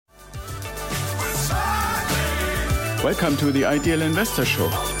Welcome to the Ideal Investor Show.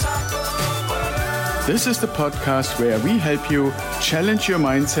 This is the podcast where we help you challenge your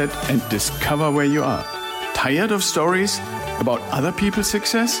mindset and discover where you are. Tired of stories about other people's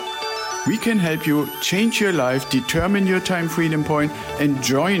success? We can help you change your life, determine your time freedom point, and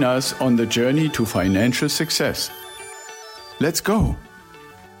join us on the journey to financial success. Let's go.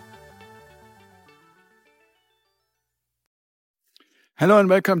 Hello and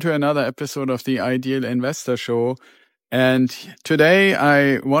welcome to another episode of the Ideal Investor Show. And today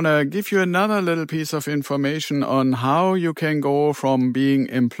I want to give you another little piece of information on how you can go from being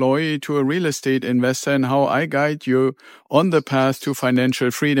employee to a real estate investor and how I guide you on the path to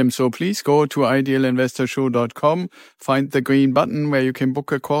financial freedom. So please go to idealinvestorshow.com, find the green button where you can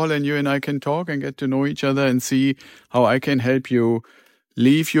book a call and you and I can talk and get to know each other and see how I can help you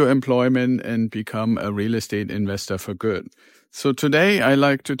leave your employment and become a real estate investor for good. So today I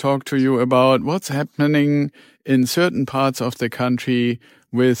like to talk to you about what's happening in certain parts of the country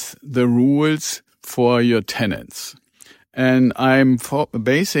with the rules for your tenants. And I'm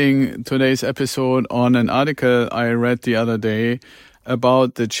basing today's episode on an article I read the other day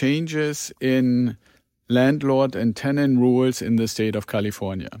about the changes in landlord and tenant rules in the state of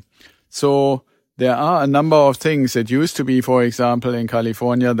California. So there are a number of things that used to be, for example, in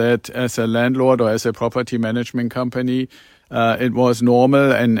California, that as a landlord or as a property management company, it was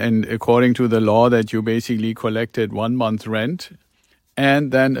normal and according to the law that you basically collected 1 month rent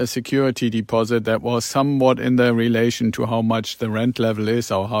and then a security deposit that was somewhat in the relation to how much the rent level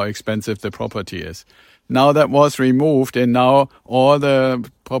is or how expensive the property is. Now that was removed and now all the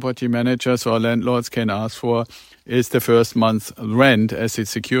property managers or landlords can ask for is the first month's rent as a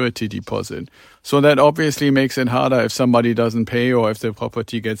security deposit. So that obviously makes it harder if somebody doesn't pay or if the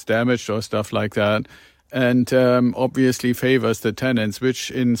property gets damaged or stuff like that. And obviously favors the tenants,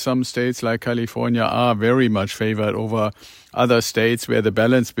 which in some states like California are very much favored over other states where the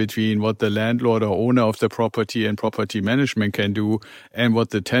balance between what the landlord or owner of the property and property management can do and what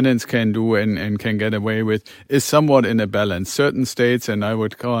the tenants can do and can get away with is somewhat in a balance. Certain states, and I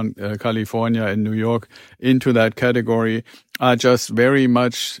would count California and New York into that category, are just very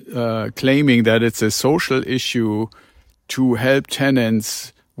much claiming that it's a social issue to help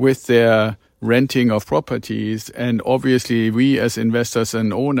tenants with their renting of properties. And obviously we as investors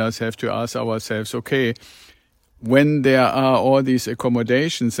and owners have to ask ourselves, okay, when there are all these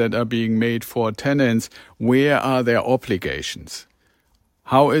accommodations that are being made for tenants, where are their obligations?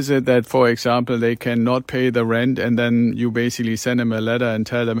 How is it that, for example, they cannot pay the rent and then you basically send them a letter and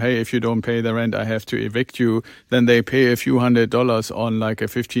tell them, hey, if you don't pay the rent, I have to evict you. Then they pay a few $100s on like a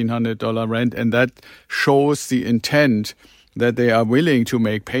 $1,500 rent. And that shows the intent that they are willing to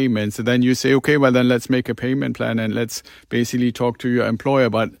make payments. And then you say, okay, well, then let's make a payment plan and let's basically talk to your employer.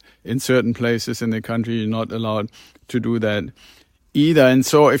 But in certain places in the country, you're not allowed to do that either. And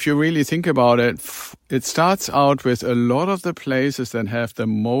so if you really think about it, it starts out with a lot of the places that have the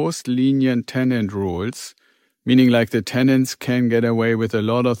most lenient tenant rules, meaning like the tenants can get away with a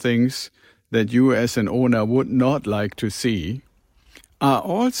lot of things that you as an owner would not like to see, are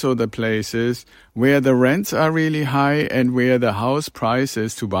also the places where the rents are really high and where the house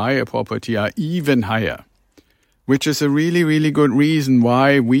prices to buy a property are even higher, which is a really, really good reason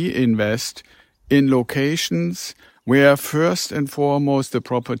why we invest in locations where first and foremost the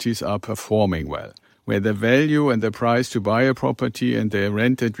properties are performing well, where the value and the price to buy a property and the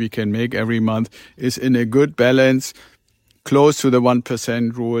rent that we can make every month is in a good balance, close to the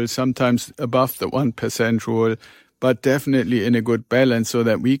 1% rule, sometimes above the 1% rule, but definitely in a good balance so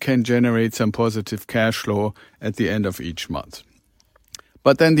that we can generate some positive cash flow at the end of each month.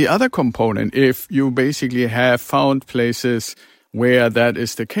 But then the other component, if you basically have found places where that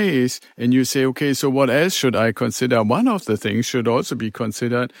is the case and you say, okay, so what else should I consider? One of the things should also be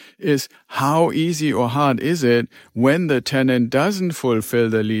considered is how easy or hard is it when the tenant doesn't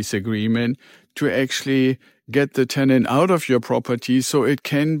fulfill the lease agreement to actually get the tenant out of your property so it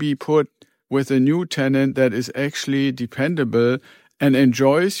can be put with a new tenant that is actually dependable and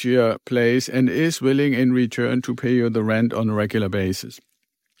enjoys your place and is willing in return to pay you the rent on a regular basis.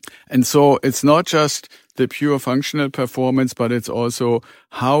 And so it's not just the pure functional performance, but it's also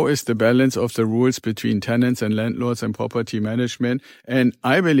how is the balance of the rules between tenants and landlords and property management. And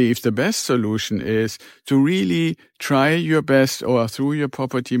I believe the best solution is to really try your best or through your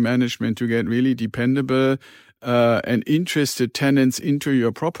property management to get really dependable and interested tenants into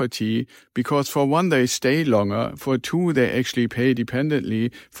your property, because for one, they stay longer. For two, they actually pay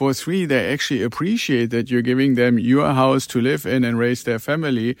dependently. For three, they actually appreciate that you're giving them your house to live in and raise their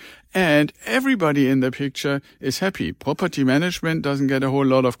family. And everybody in the picture is happy. Property management doesn't get a whole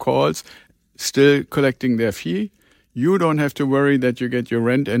lot of calls, still collecting their fee. You don't have to worry that you get your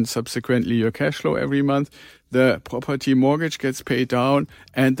rent and subsequently your cash flow every month. The property mortgage gets paid down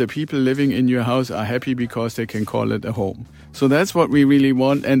and the people living in your house are happy because they can call it a home. So that's what we really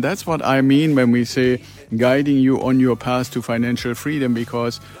want. And that's what I mean when we say guiding you on your path to financial freedom,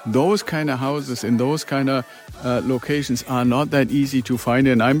 because those kind of houses in those kind of locations are not that easy to find.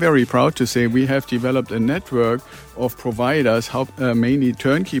 And I'm very proud to say we have developed a network of providers, mainly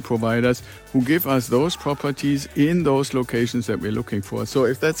turnkey providers, who give us those properties in those locations that we're looking for. So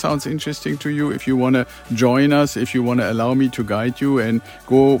if that sounds interesting to you, if you want to join us, if you want to allow me to guide you and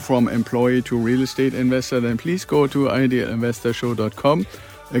go from employee to real estate investor, then please go to idealinvestorshow.com.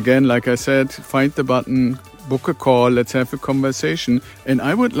 Again, like I said, find the button, book a call, let's have a conversation. And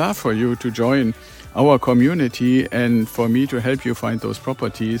I would love for you to join our community and for me to help you find those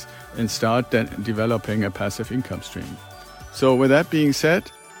properties and start developing a passive income stream. So with that being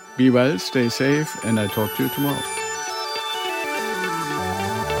said, be well, stay safe, and I'll talk to you tomorrow.